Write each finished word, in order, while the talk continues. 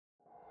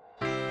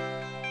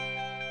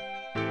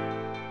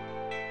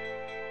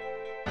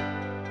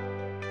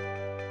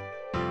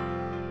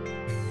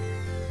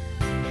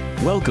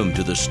Welcome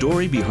to the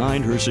story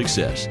behind her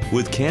success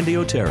with Candy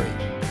O'Terry,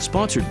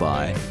 sponsored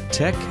by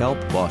Tech Help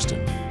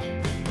Boston.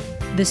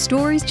 The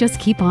stories just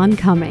keep on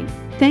coming.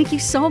 Thank you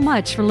so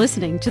much for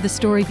listening to the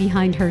story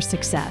behind her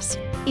success.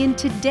 In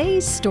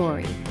today's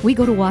story, we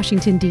go to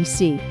Washington,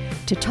 D.C.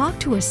 to talk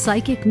to a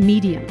psychic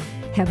medium.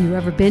 Have you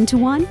ever been to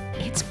one?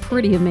 It's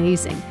pretty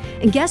amazing.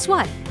 And guess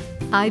what?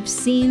 I've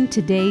seen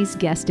today's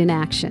guest in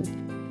action.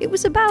 It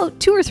was about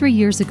 2 or 3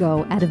 years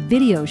ago at a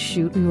video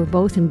shoot we were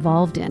both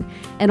involved in.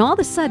 And all of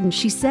a sudden,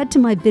 she said to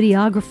my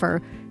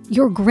videographer,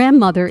 "Your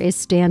grandmother is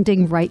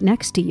standing right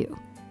next to you."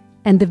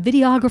 And the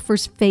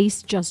videographer's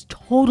face just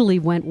totally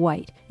went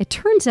white. It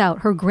turns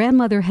out her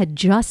grandmother had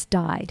just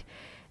died.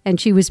 And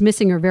she was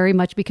missing her very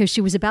much because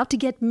she was about to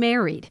get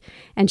married.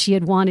 And she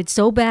had wanted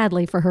so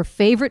badly for her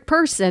favorite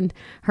person,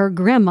 her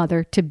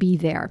grandmother, to be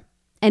there.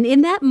 And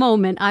in that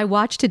moment, I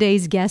watched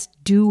today's guest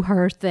do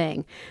her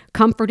thing,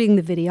 comforting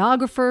the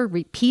videographer,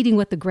 repeating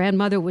what the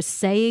grandmother was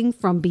saying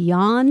from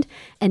beyond,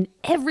 and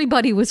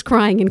everybody was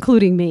crying,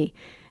 including me.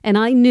 And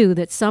I knew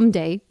that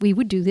someday we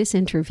would do this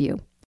interview.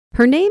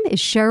 Her name is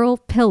Cheryl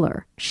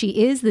Pillar.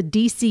 She is the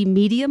DC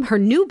medium. Her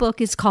new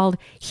book is called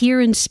Here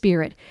in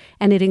Spirit,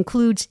 and it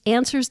includes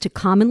answers to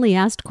commonly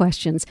asked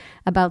questions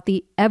about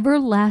the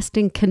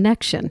everlasting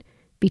connection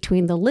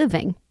between the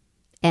living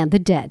and the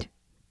dead.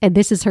 And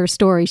this is her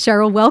story.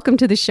 Cheryl, welcome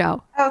to the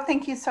show. Oh,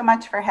 thank you so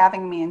much for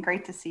having me, and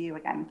great to see you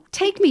again.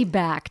 Take me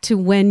back to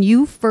when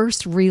you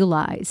first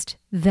realized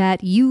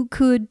that you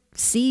could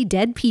see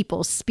dead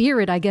people,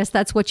 spirit, I guess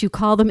that's what you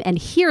call them, and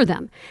hear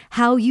them,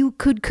 how you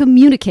could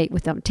communicate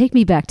with them. Take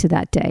me back to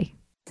that day.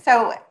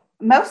 So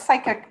most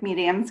psychic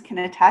mediums can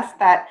attest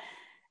that,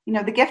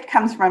 the gift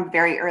comes from a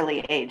very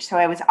early age. So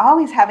I was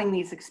always having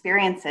these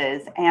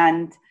experiences,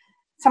 and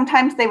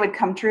sometimes they would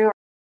come true.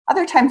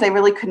 Other times I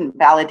really couldn't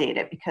validate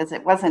it because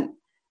it wasn't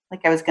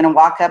like I was going to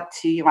walk up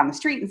to you on the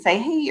street and say,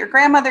 "Hey, your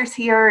grandmother's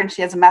here and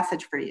she has a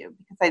message for you,"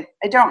 because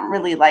I don't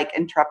really like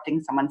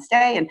interrupting someone's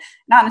day. And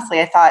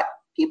honestly, I thought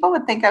people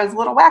would think I was a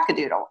little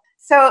wackadoodle.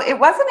 So it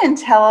wasn't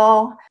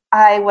until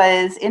I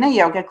was in a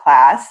yoga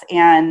class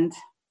and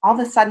all of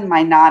a sudden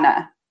my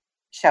Nana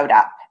showed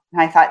up.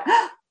 And I thought,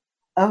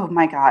 oh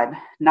my God,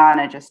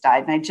 Nana just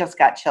died. And I just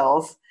got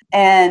chills.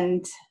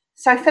 And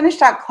so I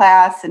finished out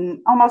class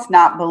and almost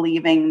not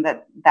believing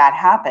that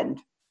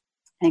happened.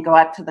 I go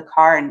out to the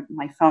car and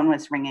my phone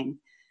was ringing.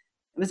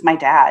 It was my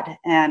dad.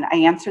 And I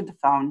answered the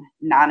phone.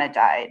 Nana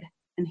died.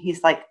 And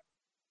he's like,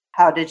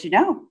 "How did you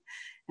know?"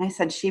 And I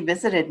said, "She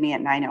visited me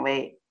at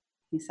 9:08.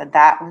 He said,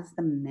 "That was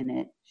the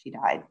minute she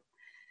died."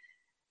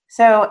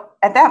 So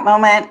at that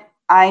moment,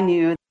 I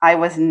knew I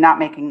was not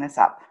making this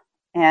up.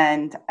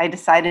 And I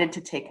decided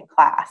to take a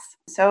class.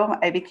 So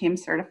I became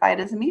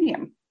certified as a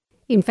medium.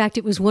 In fact,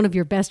 it was one of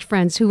your best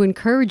friends who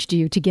encouraged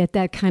you to get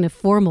that kind of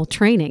formal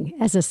training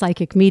as a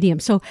psychic medium.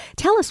 So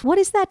tell us, what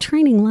is that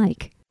training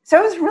like? So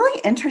it was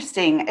really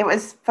interesting. It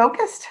was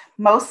focused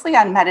mostly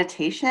on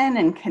meditation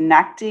and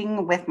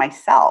connecting with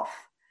myself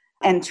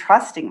and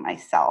trusting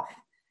myself,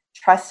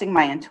 trusting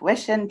my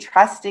intuition,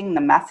 trusting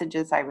the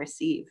messages I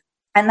receive,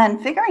 and then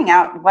figuring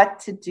out what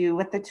to do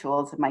with the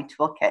tools in my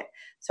toolkit.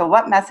 So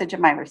what message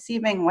am I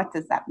receiving? What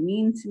does that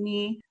mean to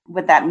me?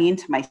 What that mean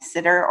to my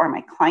sitter or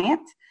my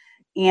client?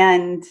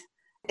 And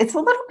it's a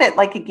little bit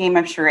like a game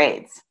of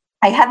charades.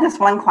 I had this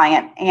one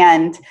client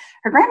and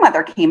her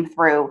grandmother came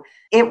through.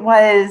 It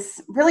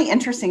was really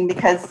interesting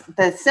because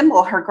the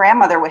symbol her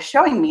grandmother was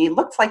showing me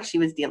looked like she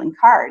was dealing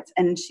cards.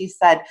 And she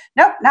said,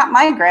 "Nope, not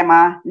my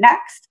grandma,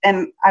 next."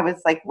 And I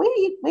was like,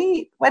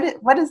 wait,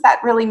 what does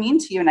that really mean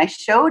to you? And I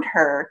showed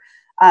her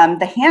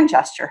the hand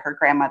gesture her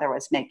grandmother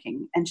was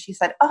making. And she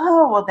said,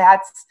 "Oh, well,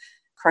 that's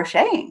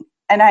crocheting."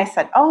 And I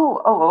said, oh,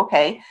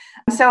 okay.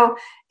 So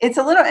it's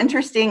a little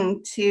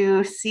interesting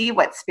to see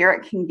what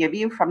spirit can give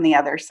you from the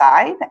other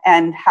side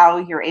and how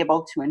you're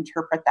able to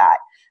interpret that.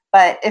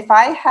 But if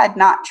I had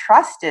not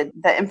trusted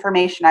the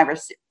information I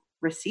was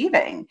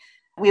receiving,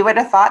 we would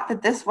have thought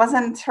that this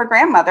wasn't her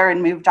grandmother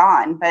and moved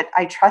on. But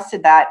I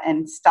trusted that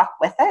and stuck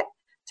with it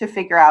to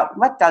figure out,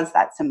 what does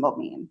that symbol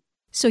mean?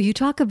 So you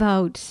talk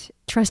about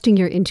trusting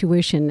your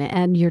intuition,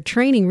 and your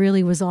training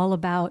really was all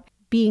about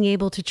being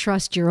able to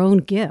trust your own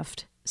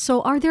gift.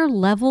 So are there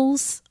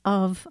levels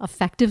of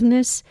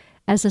effectiveness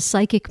as a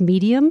psychic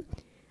medium?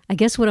 I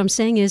guess what I'm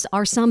saying is,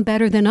 are some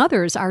better than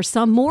others? Are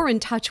some more in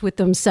touch with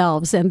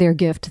themselves and their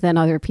gift than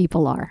other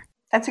people are?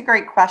 That's a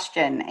great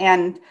question.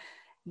 And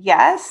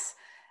yes,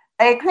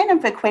 I kind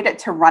of equate it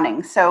to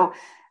running. So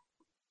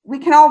we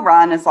can all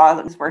run as long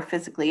as we're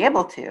physically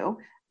able to.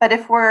 But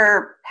if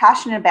we're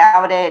passionate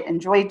about it,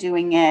 enjoy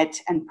doing it,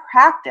 and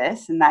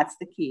practice, and that's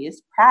the key,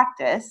 is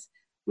practice,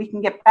 we can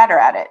get better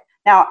at it.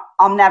 Now,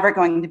 I'm never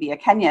going to be a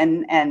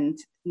Kenyan and,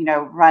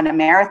 run a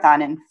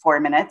marathon in 4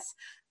 minutes,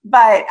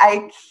 but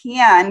I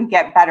can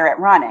get better at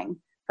running.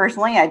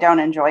 Personally, I don't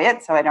enjoy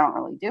it, so I don't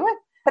really do it.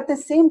 But the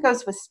same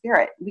goes with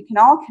spirit. We can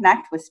all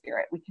connect with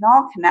spirit. We can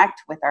all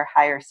connect with our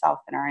higher self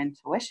and our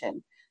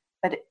intuition,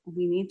 but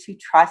we need to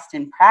trust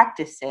and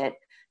practice it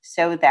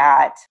so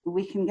that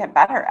we can get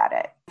better at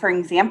it. For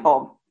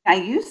example, I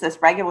use this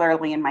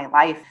regularly in my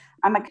life.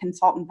 I'm a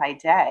consultant by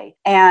day.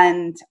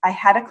 And I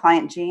had a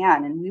client,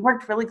 Jan, and we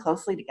worked really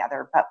closely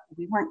together, but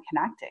we weren't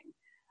connecting.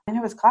 And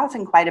it was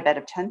causing quite a bit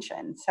of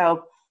tension.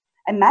 So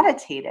I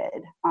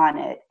meditated on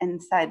it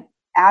and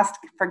asked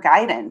for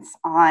guidance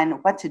on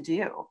what to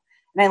do.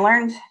 And I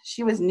learned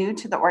she was new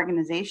to the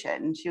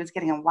organization. She was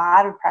getting a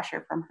lot of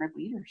pressure from her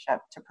leadership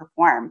to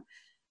perform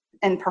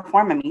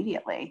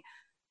immediately.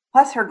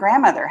 Plus, her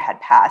grandmother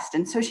had passed,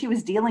 and so she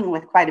was dealing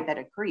with quite a bit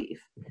of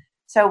grief.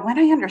 So when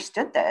I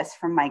understood this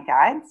from my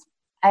guides,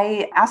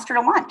 I asked her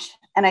to lunch,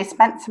 and I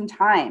spent some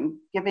time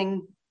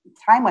giving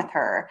time with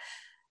her,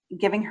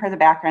 giving her the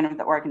background of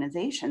the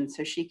organization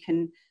so she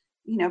can,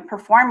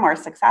 perform more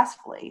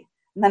successfully.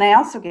 And then I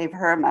also gave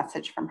her a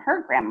message from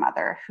her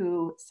grandmother,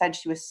 who said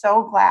she was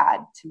so glad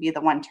to be the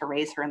one to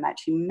raise her and that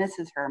she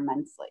misses her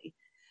immensely.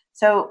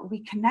 So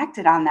we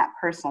connected on that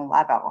personal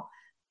level,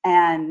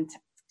 and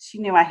she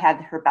knew I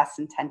had her best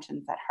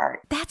intentions at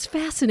heart. That's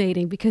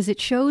fascinating because it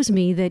shows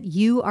me that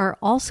you are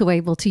also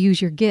able to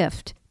use your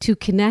gift to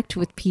connect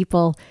with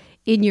people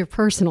in your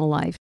personal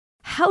life.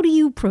 How do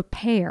you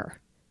prepare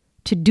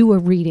to do a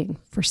reading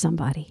for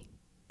somebody?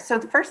 So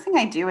the first thing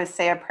I do is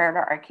say a prayer to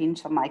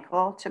Archangel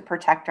Michael to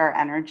protect our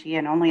energy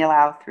and only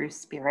allow through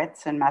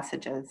spirits and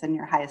messages in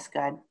your highest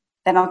good.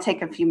 Then I'll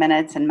take a few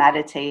minutes and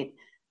meditate.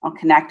 I'll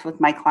connect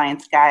with my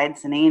clients'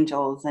 guides and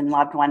angels and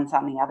loved ones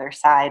on the other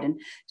side and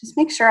just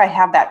make sure I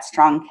have that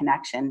strong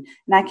connection.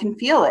 And I can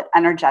feel it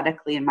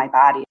energetically in my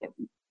body. It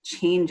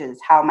changes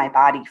how my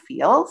body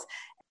feels.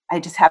 I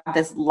just have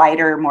this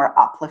lighter, more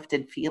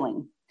uplifted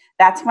feeling.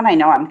 That's when I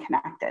know I'm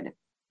connected.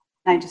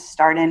 And I just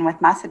start in with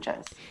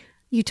messages.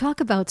 You talk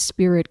about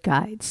spirit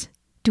guides.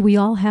 Do we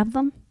all have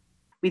them?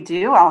 We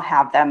do all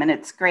have them, and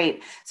it's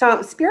great.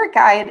 So spirit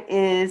guide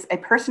is a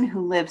person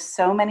who lives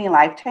so many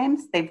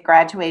lifetimes, they've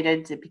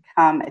graduated to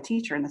become a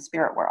teacher in the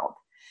spirit world.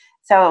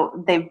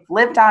 So they've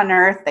lived on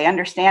earth, they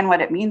understand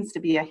what it means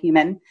to be a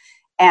human,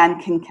 and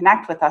can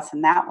connect with us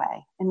in that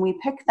way. And we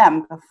pick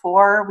them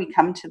before we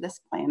come to this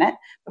planet,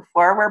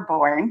 before we're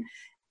born,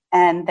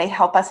 and they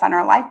help us on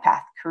our life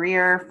path,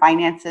 career,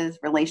 finances,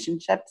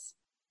 relationships.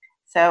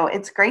 So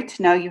it's great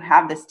to know you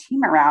have this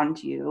team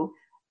around you,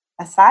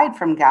 aside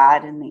from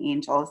God and the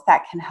angels,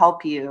 that can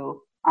help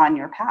you on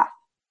your path.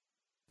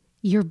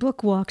 Your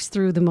book walks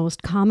through the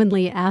most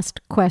commonly asked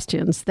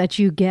questions that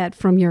you get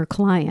from your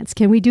clients.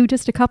 Can we do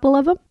just a couple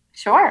of them?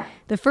 Sure.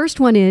 The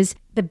first one is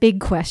the big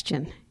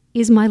question.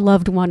 Is my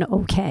loved one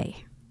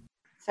okay?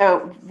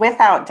 So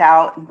without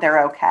doubt,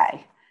 they're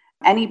okay.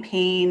 Any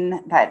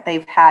pain that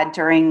they've had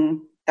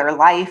during their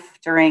life,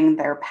 during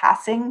their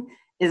passing,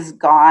 is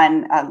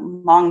gone, a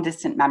long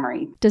distant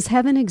memory. Does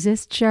heaven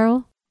exist,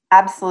 Cheryl?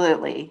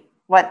 Absolutely.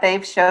 What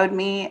they've showed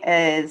me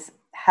is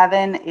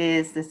heaven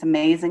is this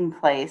amazing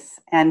place.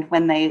 And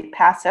when they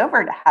pass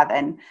over to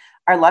heaven,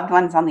 our loved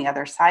ones on the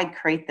other side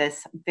create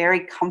this very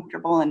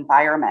comfortable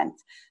environment.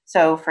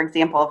 So, for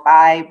example, if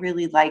I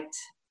really liked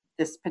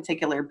this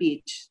particular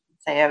beach,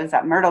 say I was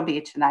at Myrtle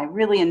Beach and I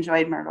really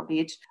enjoyed Myrtle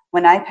Beach,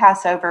 when I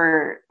pass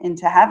over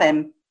into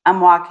heaven,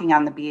 I'm walking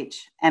on the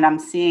beach and I'm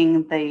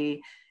seeing the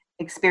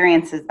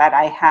experiences that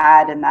I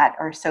had and that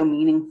are so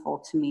meaningful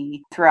to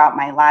me throughout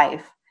my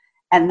life.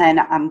 And then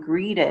I'm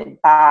greeted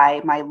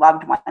by my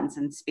loved ones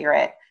in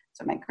spirit.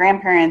 So my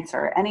grandparents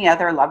or any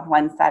other loved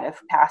ones that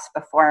have passed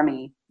before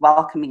me,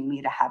 welcoming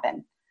me to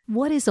heaven.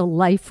 What is a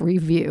life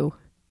review?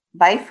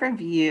 Life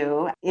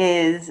review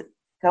is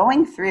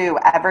going through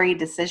every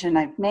decision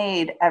I've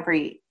made,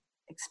 every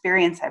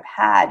experience I've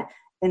had,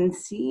 and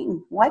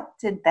seeing what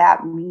did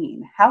that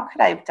mean? How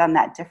could I have done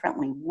that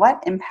differently?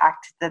 What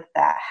impact did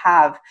that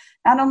have,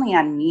 not only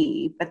on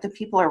me, but the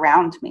people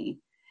around me?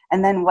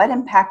 And then what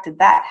impact did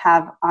that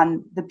have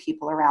on the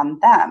people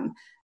around them?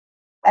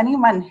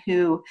 Anyone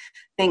who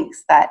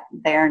thinks that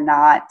they're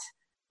not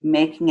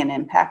making an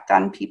impact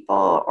on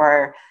people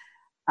or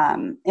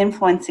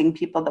influencing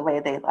people the way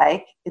they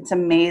like, it's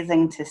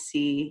amazing to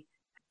see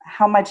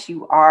how much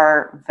you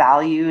are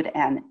valued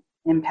and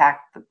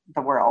impact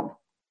the world.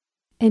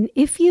 And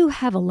if you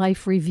have a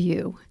life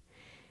review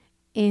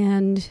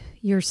and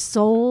your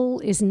soul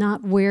is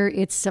not where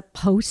it's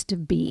supposed to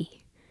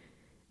be,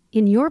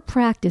 in your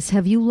practice,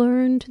 have you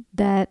learned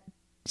that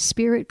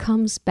spirit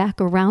comes back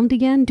around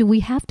again? Do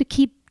we have to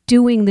keep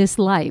doing this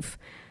life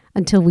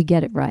until we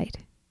get it right?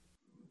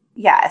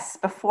 Yes.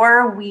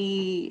 Before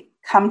we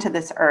come to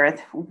this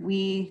earth,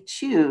 we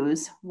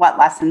choose what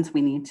lessons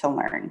we need to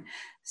learn.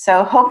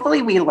 So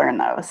hopefully we learn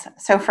those.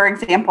 So for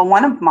example,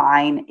 one of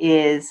mine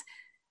is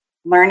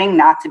learning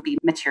not to be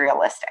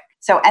materialistic.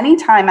 So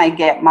anytime I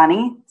get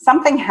money,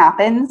 something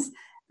happens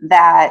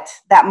that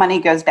money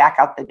goes back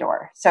out the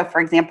door. So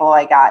for example,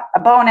 I got a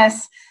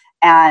bonus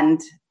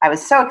and I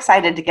was so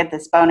excited to get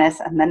this bonus.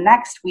 And the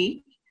next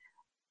week,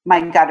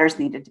 my gutters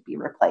needed to be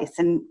replaced.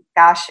 And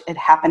gosh, it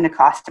happened to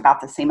cost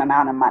about the same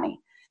amount of money.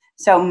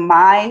 So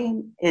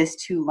mine is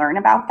to learn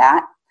about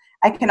that.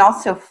 I can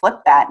also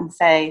flip that and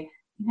say,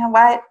 you know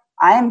what?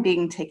 I am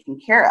being taken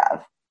care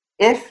of.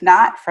 If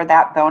not for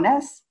that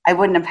bonus, I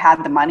wouldn't have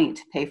had the money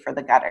to pay for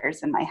the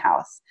gutters in my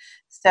house.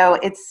 So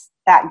it's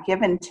that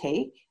give and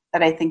take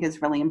that I think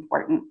is really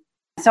important.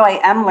 So I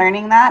am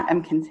learning that.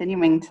 I'm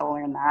continuing to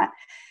learn that.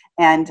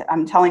 And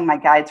I'm telling my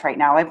guides right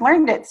now, I've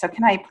learned it. So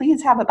can I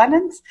please have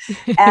abundance?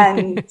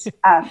 And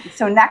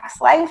so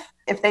next life,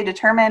 if they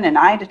determine and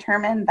I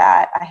determine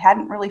that I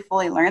hadn't really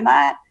fully learned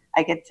that,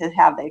 I get to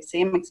have the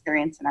same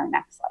experience in our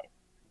next life.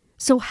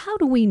 So how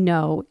do we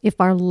know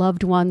if our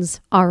loved ones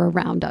are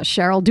around us,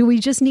 Cheryl? Do we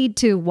just need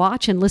to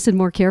watch and listen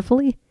more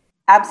carefully?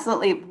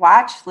 Absolutely.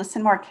 Watch,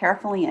 listen more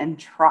carefully, and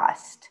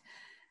trust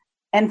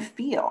and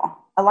feel.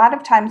 A lot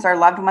of times our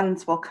loved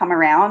ones will come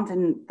around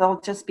and they'll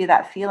just be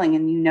that feeling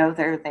and you know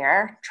they're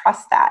there.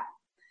 Trust that.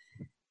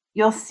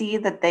 You'll see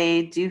that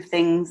they do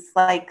things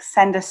like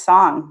send a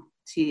song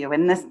to you.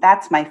 And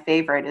that's my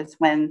favorite, is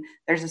when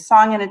there's a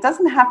song, and it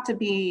doesn't have to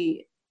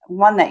be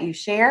one that you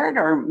shared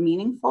or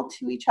meaningful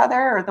to each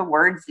other or the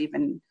words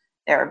even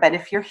there. But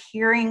if you're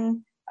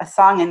hearing a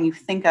song and you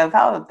think of,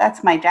 oh,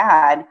 that's my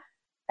dad,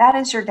 that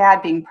is your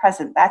dad being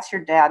present. That's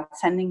your dad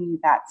sending you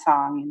that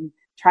song and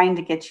trying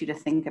to get you to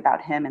think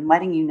about him and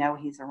letting you know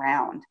he's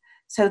around.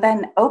 So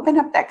then open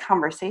up that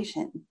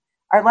conversation.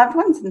 Our loved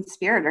ones in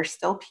spirit are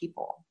still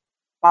people.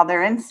 While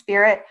they're in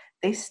spirit,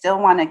 they still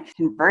want to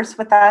converse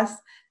with us.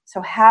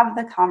 So have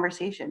the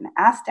conversation.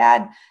 Ask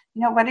Dad,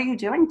 what are you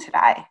doing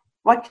today?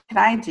 What can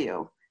I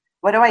do?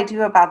 What do I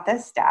do about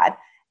this, Dad?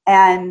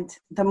 And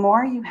the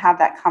more you have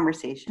that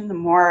conversation, the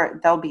more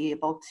they'll be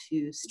able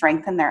to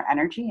strengthen their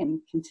energy and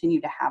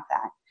continue to have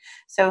that.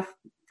 So,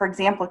 for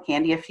example,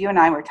 Candy, if you and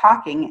I were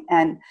talking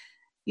and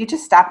you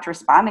just stopped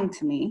responding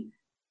to me,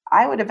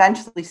 I would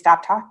eventually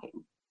stop talking.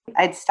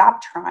 I'd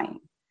stop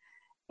trying.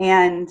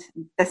 And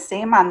the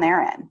same on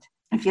their end.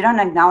 If you don't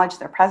acknowledge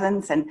their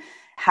presence and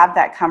have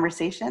that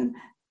conversation,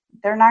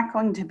 they're not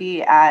going to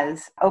be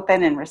as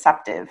open and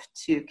receptive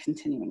to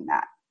continuing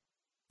that.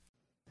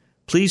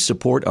 Please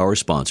support our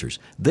sponsors.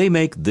 They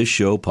make this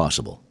show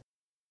possible.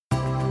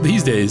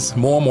 These days,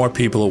 more and more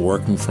people are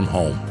working from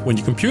home. When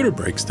your computer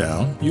breaks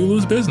down, you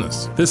lose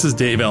business. This is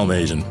Dave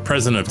Almazian,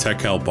 president of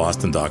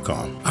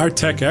TechHelpBoston.com. Our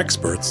tech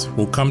experts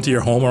will come to your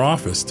home or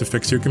office to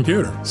fix your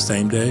computer.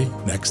 Same day,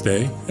 next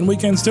day, and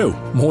weekends too.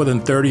 More than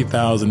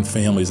 30,000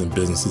 families and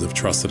businesses have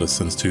trusted us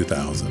since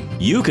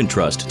 2000. You can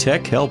trust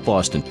Tech Help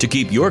Boston to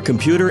keep your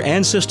computer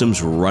and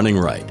systems running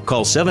right.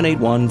 Call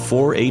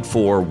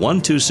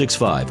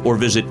 781-484-1265 or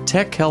visit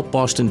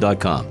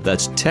TechHelpBoston.com.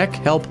 That's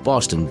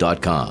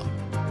TechHelpBoston.com.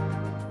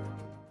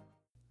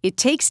 It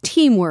takes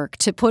teamwork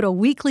to put a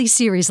weekly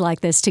series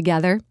like this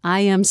together. I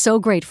am so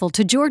grateful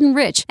to Jordan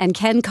Rich and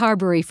Ken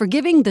Carberry for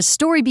giving the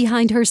story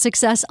behind her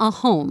success a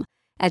home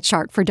at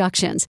Chart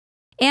Productions,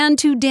 and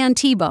to Dan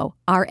Tebow,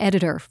 our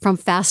editor from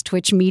Fast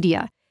Twitch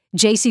Media,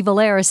 JC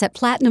Valeris at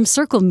Platinum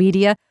Circle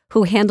Media,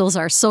 who handles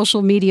our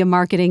social media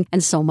marketing,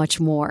 and so much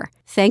more.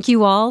 Thank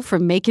you all for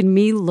making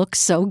me look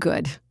so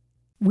good.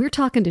 We're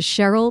talking to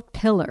Cheryl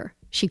Pillar.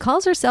 She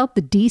calls herself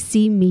the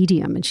DC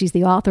Medium, and she's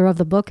the author of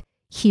the book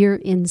Here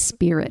in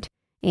Spirit,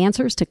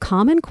 answers to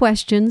common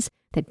questions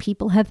that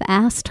people have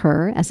asked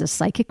her as a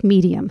psychic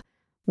medium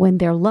when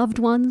their loved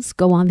ones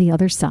go on the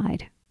other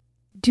side.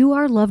 Do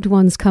our loved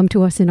ones come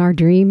to us in our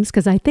dreams?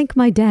 Because I think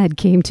my dad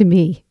came to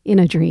me in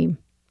a dream.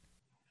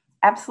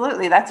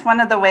 Absolutely. That's one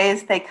of the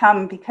ways they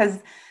come, because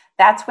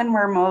that's when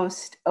we're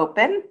most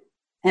open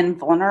and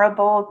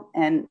vulnerable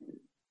and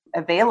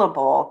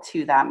available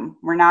to them.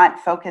 We're not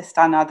focused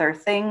on other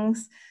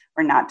things.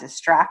 We're not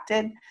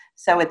distracted.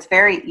 So it's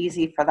very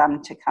easy for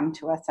them to come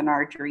to us in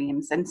our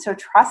dreams. And so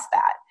trust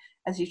that.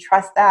 As you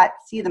trust that,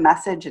 see the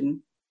message and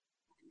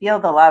feel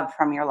the love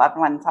from your loved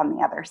ones on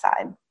the other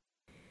side.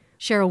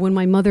 Cheryl, when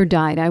my mother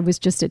died, I was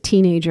just a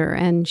teenager,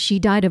 and she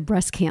died of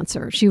breast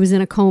cancer. She was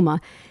in a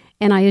coma,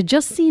 and I had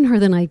just seen her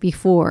the night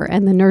before,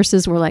 and the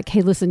nurses were like,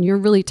 hey, listen, you're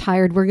really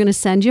tired. We're going to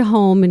send you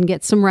home and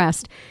get some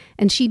rest.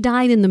 And she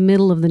died in the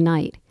middle of the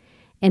night.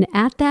 And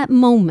at that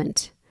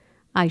moment,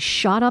 I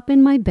shot up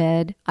in my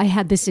bed. I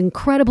had this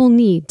incredible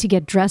need to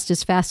get dressed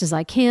as fast as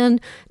I can,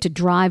 to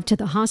drive to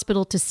the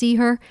hospital to see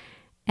her.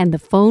 And the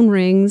phone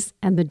rings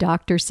and the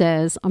doctor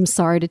says, I'm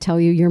sorry to tell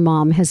you, your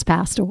mom has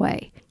passed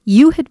away.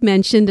 You had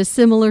mentioned a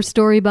similar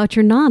story about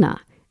your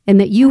Nana and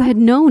that you had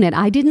known it.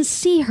 I didn't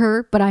see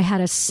her, but I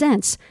had a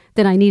sense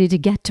that I needed to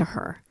get to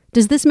her.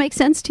 Does this make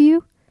sense to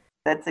you?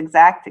 That's the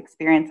exact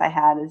experience I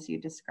had as you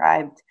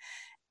described.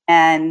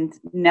 And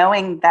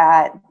knowing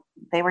that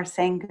they were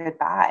saying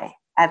goodbye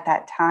at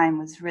that time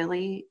was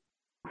really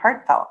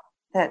heartfelt,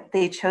 that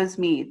they chose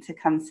me to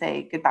come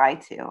say goodbye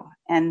to.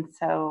 And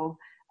so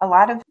a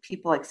lot of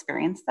people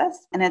experience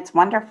this, and it's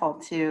wonderful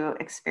to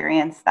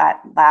experience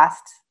that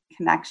last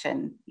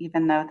connection,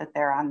 even though that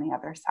they're on the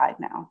other side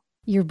now.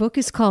 Your book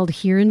is called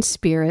Here in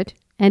Spirit,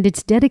 and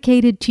it's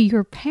dedicated to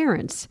your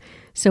parents.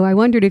 So I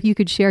wondered if you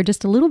could share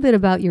just a little bit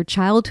about your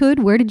childhood.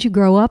 Where did you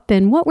grow up,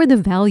 and what were the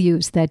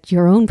values that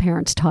your own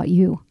parents taught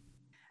you?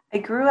 I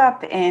grew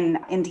up in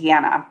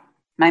Indiana.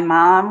 My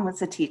mom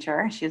was a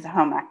teacher. She was a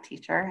home ec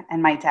teacher.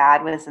 And my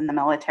dad was in the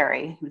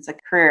military. He was a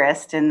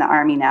careerist in the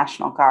Army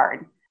National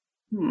Guard.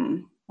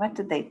 What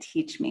did they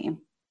teach me?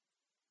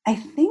 I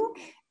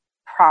think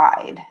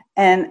pride.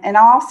 And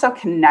I'll also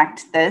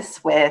connect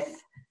this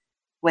with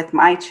with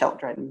my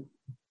children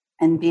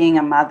and being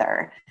a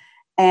mother,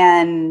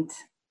 and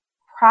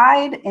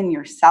pride in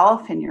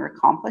yourself and your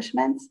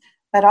accomplishments,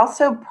 but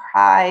also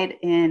pride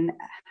in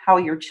how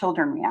your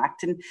children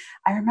react. And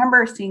I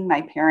remember seeing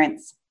my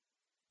parents,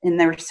 and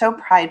they were so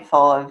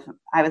prideful of,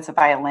 I was a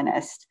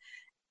violinist,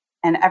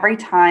 and every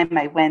time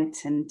I went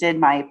and did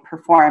my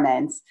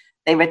performance,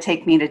 they would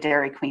take me to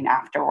Dairy Queen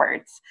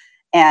afterwards.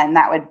 And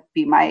that would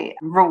be my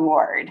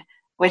reward,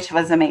 which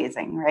was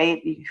amazing,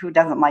 right? Who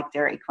doesn't like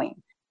Dairy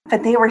Queen?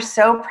 But they were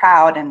so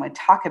proud and would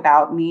talk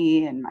about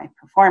me and my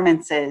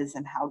performances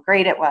and how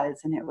great it was.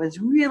 And it was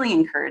really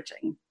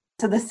encouraging.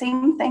 So the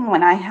same thing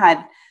when I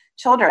had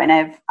children.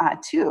 I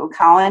have two,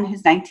 Colin,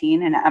 who's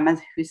 19, and Emma,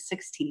 who's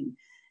 16.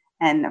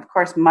 And of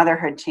course,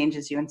 motherhood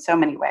changes you in so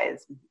many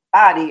ways: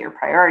 body, your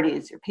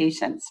priorities, your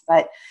patience.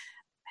 But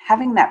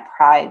having that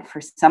pride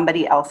for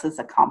somebody else's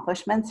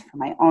accomplishments, for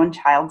my own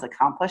child's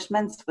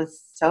accomplishments,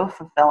 was so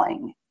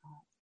fulfilling.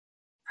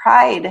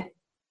 Pride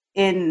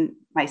in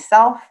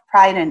myself,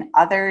 pride in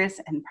others,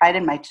 and pride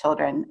in my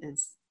children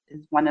is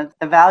one of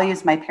the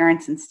values my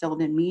parents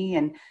instilled in me,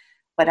 and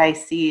what I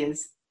see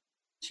is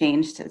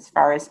changed as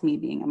far as me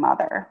being a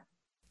mother.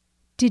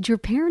 Did your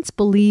parents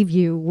believe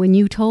you when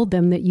you told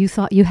them that you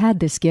thought you had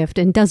this gift,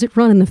 and does it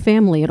run in the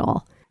family at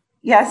all?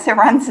 Yes, it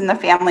runs in the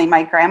family.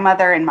 My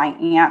grandmother and my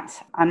aunt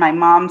on my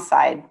mom's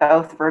side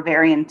both were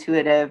very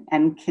intuitive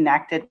and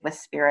connected with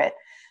spirit.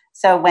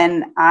 So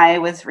when I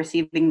was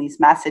receiving these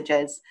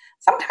messages,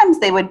 sometimes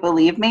they would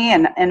believe me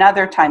and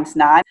other times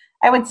not.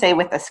 I would say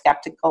with a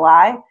skeptical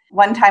eye.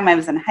 One time I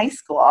was in high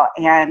school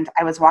and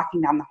I was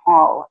walking down the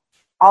hall.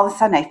 All of a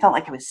sudden I felt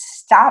like I was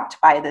stopped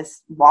by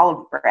this wall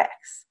of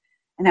bricks.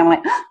 And I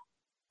went,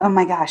 oh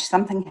my gosh,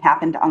 something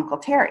happened to Uncle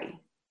Terry.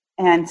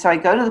 And so I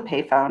go to the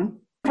payphone,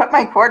 put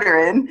my quarter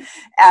in,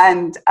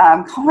 and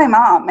call my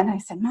mom. And I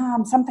said,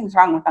 Mom, something's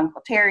wrong with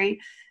Uncle Terry.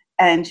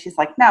 And she's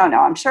like, no,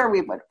 I'm sure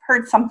we would have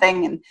heard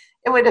something. And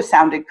it would have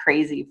sounded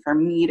crazy for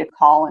me to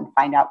call and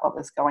find out what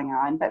was going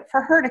on. But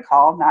for her to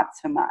call, not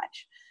so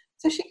much.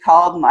 So she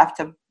called and left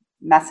a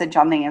message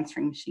on the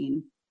answering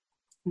machine.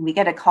 And we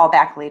get a call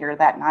back later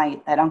that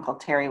night that Uncle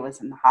Terry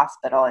was in the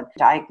hospital and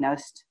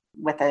diagnosed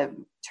with a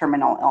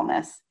terminal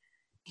illness.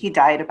 He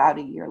died about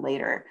a year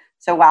later.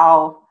 So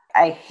while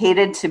I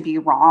hated to be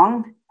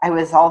wrong, I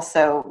was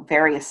also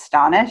very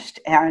astonished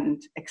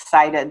and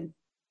excited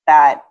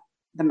that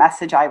the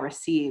message I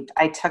received,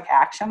 I took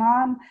action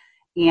on,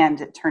 and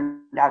it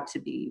turned out to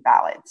be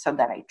valid, so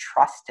that I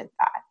trusted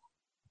that.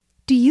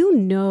 Do you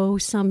know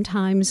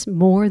sometimes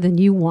more than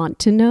you want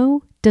to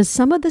know? Does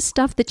some of the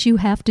stuff that you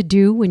have to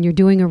do when you're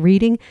doing a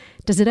reading,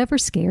 does it ever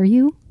scare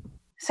you?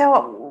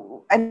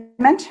 So I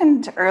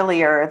mentioned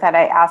earlier that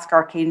I asked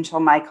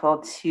Archangel Michael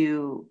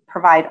to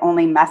provide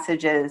only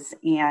messages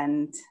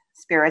and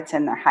spirits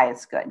in their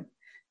highest good.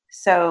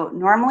 So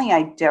normally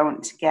I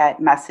don't get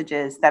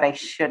messages that I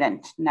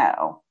shouldn't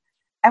know.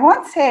 I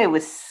won't say I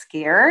was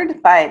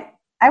scared, but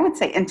I would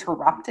say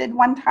interrupted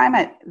one time.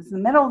 It was the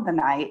middle of the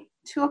night,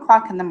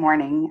 2:00 in the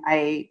morning.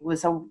 I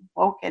was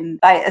awoken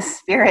by a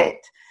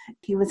spirit.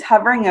 He was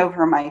hovering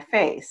over my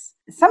face.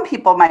 Some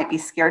people might be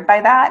scared by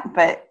that,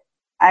 but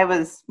I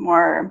was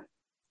more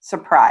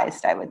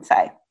surprised, I would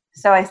say.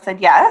 So I said,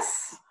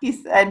 yes. He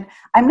said,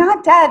 I'm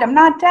not dead.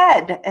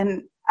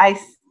 And I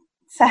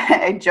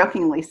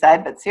jokingly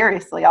said, but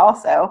seriously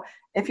also,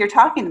 if you're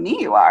talking to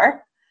me, you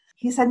are.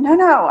 He said,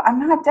 no,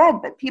 I'm not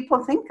dead, but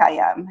people think I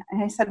am.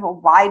 And I said, well,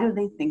 why do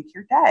they think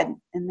you're dead?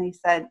 And he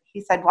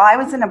said, well, I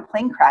was in a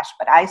plane crash,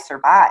 but I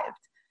survived.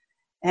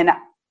 And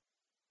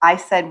I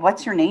said,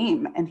 what's your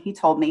name? And he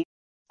told me.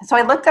 So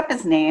I looked up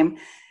his name,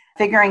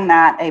 figuring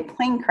that a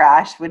plane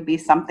crash would be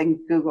something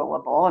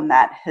Googleable and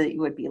that he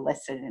would be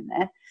listed in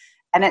it.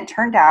 And it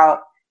turned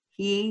out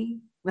he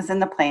was in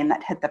the plane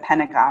that hit the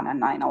Pentagon on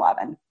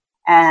 9/11.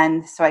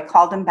 And so I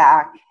called him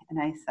back and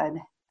I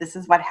said, this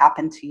is what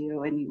happened to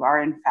you, and you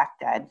are in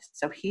fact dead.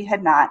 So he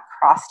had not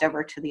crossed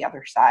over to the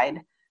other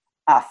side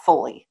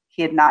fully.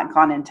 He had not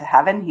gone into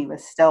heaven. He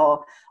was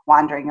still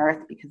wandering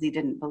earth because he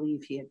didn't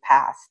believe he had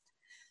passed.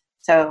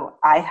 So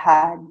I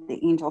had the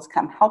angels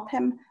come help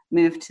him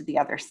move to the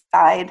other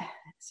side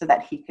so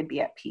that he could be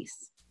at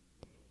peace.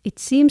 It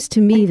seems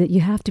to me that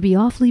you have to be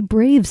awfully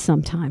brave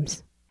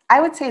sometimes.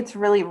 I would say it's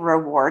really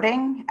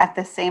rewarding. At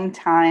the same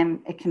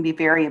time, it can be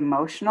very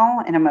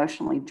emotional and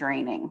emotionally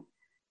draining.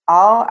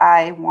 All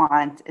I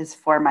want is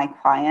for my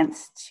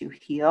clients to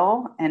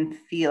heal and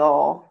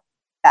feel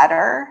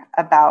better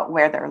about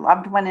where their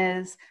loved one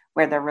is,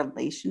 where their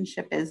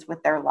relationship is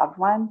with their loved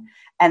one.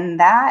 And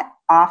that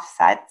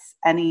offsets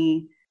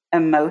any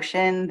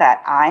emotion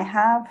that I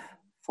have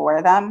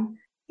for them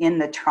in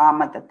the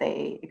trauma that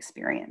they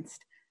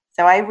experienced.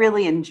 So I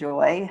really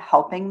enjoy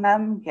helping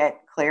them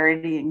get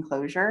clarity and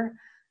closure,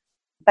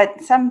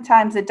 but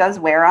sometimes it does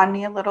wear on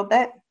me a little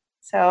bit.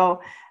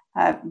 So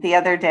the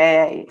other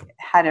day I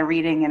had a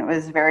reading and it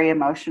was very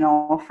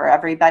emotional for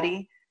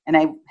everybody, and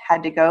I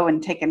had to go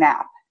and take a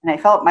nap, and I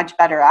felt much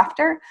better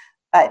after,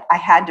 but I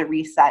had to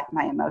reset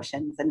my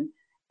emotions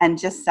and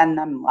just send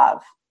them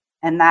love.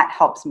 And that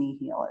helps me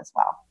heal as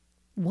well.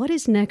 What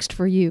is next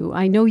for you?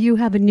 I know you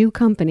have a new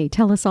company.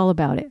 Tell us all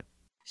about it.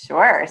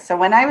 Sure. So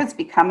when I was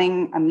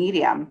becoming a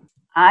medium,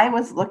 I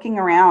was looking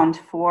around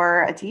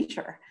for a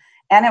teacher,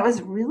 and it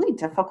was really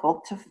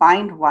difficult to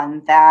find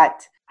one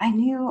that I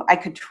knew I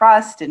could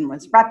trust and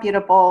was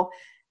reputable.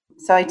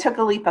 So I took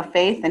a leap of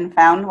faith and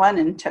found one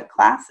and took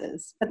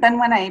classes. But then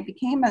when I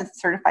became a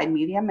certified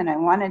medium and I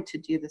wanted to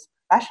do this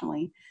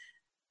professionally,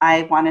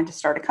 I wanted to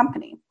start a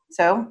company.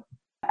 So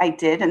I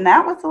did, and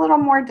that was a little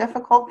more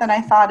difficult than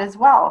I thought as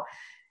well.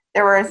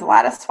 There was a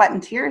lot of sweat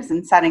and tears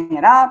in setting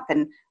it up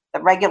and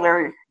the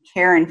regular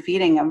care and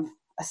feeding of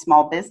a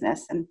small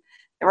business. And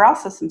there were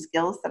also some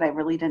skills that I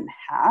really didn't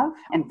have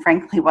and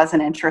frankly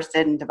wasn't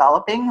interested in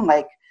developing,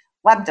 like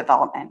web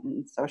development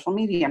and social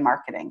media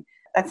marketing.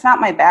 That's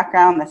not my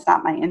background. That's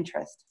not my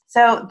interest.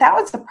 So that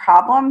was the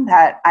problem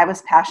that I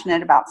was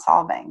passionate about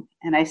solving.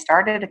 And I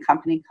started a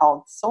company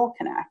called Soul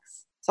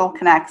Connects. Soul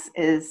Connects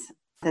is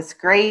this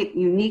great,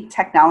 unique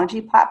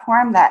technology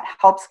platform that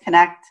helps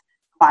connect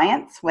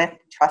clients with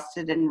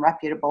trusted and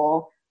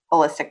reputable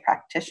holistic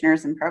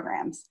practitioners and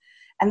programs.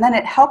 And then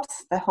it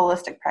helps the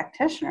holistic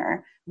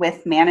practitioner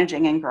with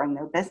managing and growing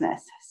their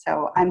business.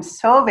 So I'm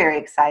so very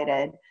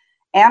excited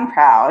and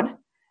proud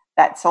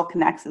that Soul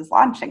Connects is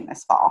launching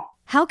this fall.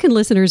 How can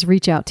listeners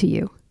reach out to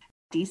you?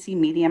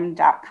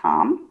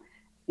 dcmedium.com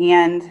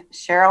and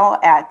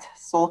Cheryl at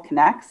Soul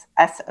Connects,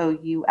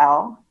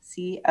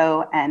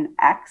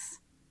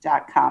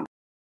 SOULCONX.com.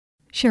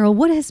 Cheryl,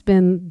 what has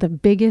been the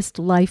biggest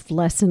life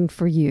lesson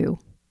for you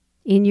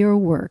in your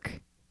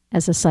work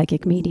as a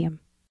psychic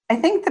medium? I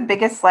think the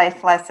biggest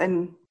life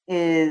lesson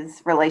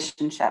is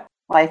relationship.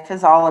 Life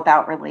is all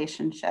about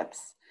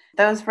relationships.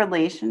 Those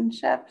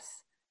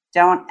relationships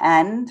don't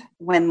end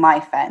when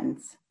life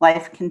ends.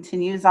 Life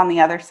continues on the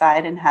other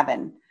side in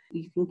heaven.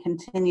 You can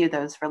continue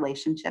those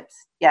relationships,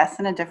 yes,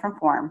 in a different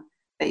form,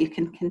 but you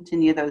can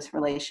continue those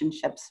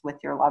relationships with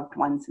your loved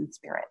ones in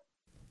spirit.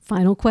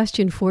 Final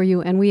question for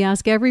you, and we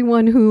ask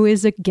everyone who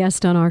is a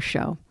guest on our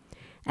show.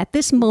 At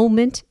this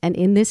moment and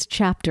in this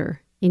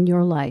chapter in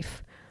your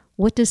life,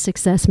 what does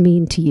success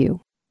mean to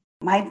you?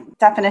 My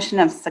definition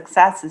of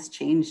success has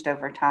changed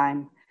over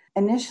time.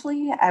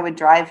 Initially, I would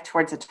drive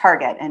towards a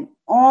target and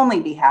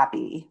only be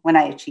happy when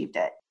I achieved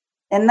it.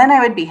 And then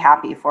I would be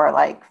happy for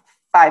like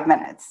 5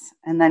 minutes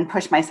and then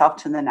push myself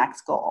to the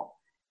next goal.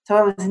 So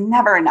it was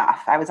never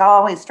enough. I was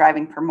always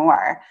striving for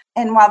more.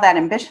 And while that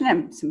ambition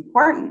is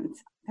important,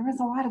 there was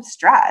a lot of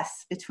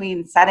stress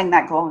between setting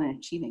that goal and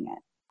achieving it.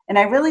 And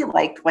I really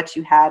liked what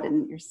you had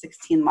in your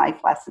 16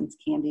 life lessons,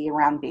 Candy,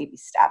 around baby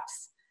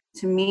steps.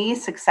 To me,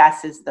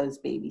 success is those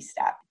baby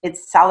steps.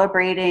 It's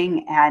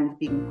celebrating and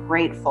being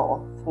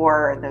grateful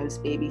for those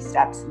baby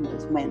steps and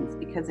those wins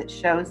because it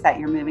shows that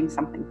you're moving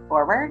something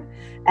forward.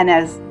 And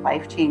as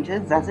life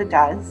changes, as it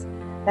does,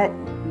 that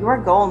your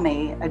goal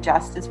may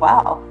adjust as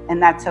well.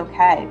 And that's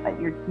okay. But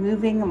you're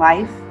moving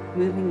life,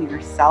 moving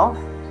yourself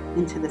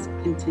into this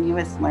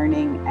continuous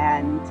learning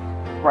and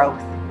growth.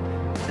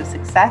 So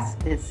success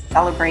is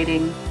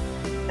celebrating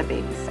the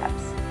baby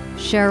steps.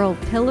 Cheryl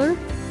Pillar,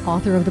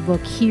 author of the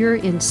book Here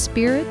in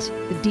Spirit,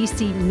 the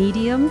DC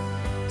Medium,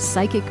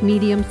 Psychic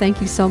Medium,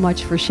 thank you so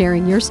much for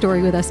sharing your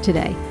story with us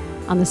today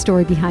on the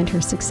story behind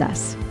her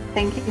success.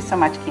 Thank you so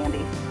much,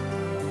 Candy.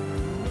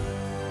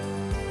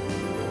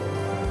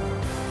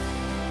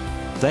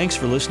 Thanks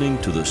for listening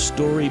to The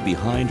Story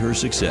Behind Her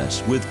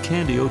Success with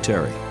Candy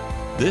O'Terry.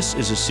 This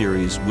is a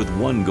series with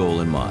one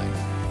goal in mind,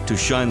 to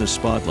shine the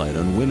spotlight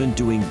on women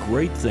doing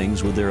great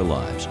things with their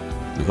lives.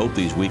 We hope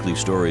these weekly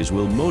stories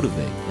will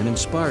motivate and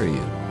inspire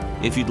you.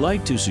 If you'd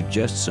like to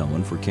suggest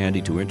someone for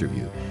Candy to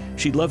interview,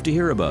 she'd love to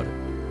hear about it.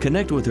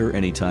 Connect with her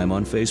anytime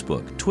on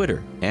Facebook,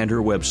 Twitter, and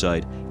her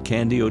website,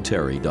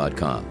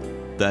 candyoterry.com.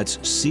 That's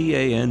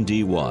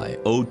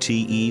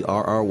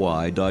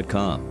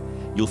CANDYOTERRY.com.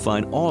 You'll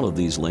find all of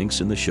these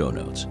links in the show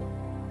notes.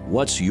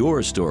 What's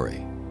your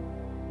story?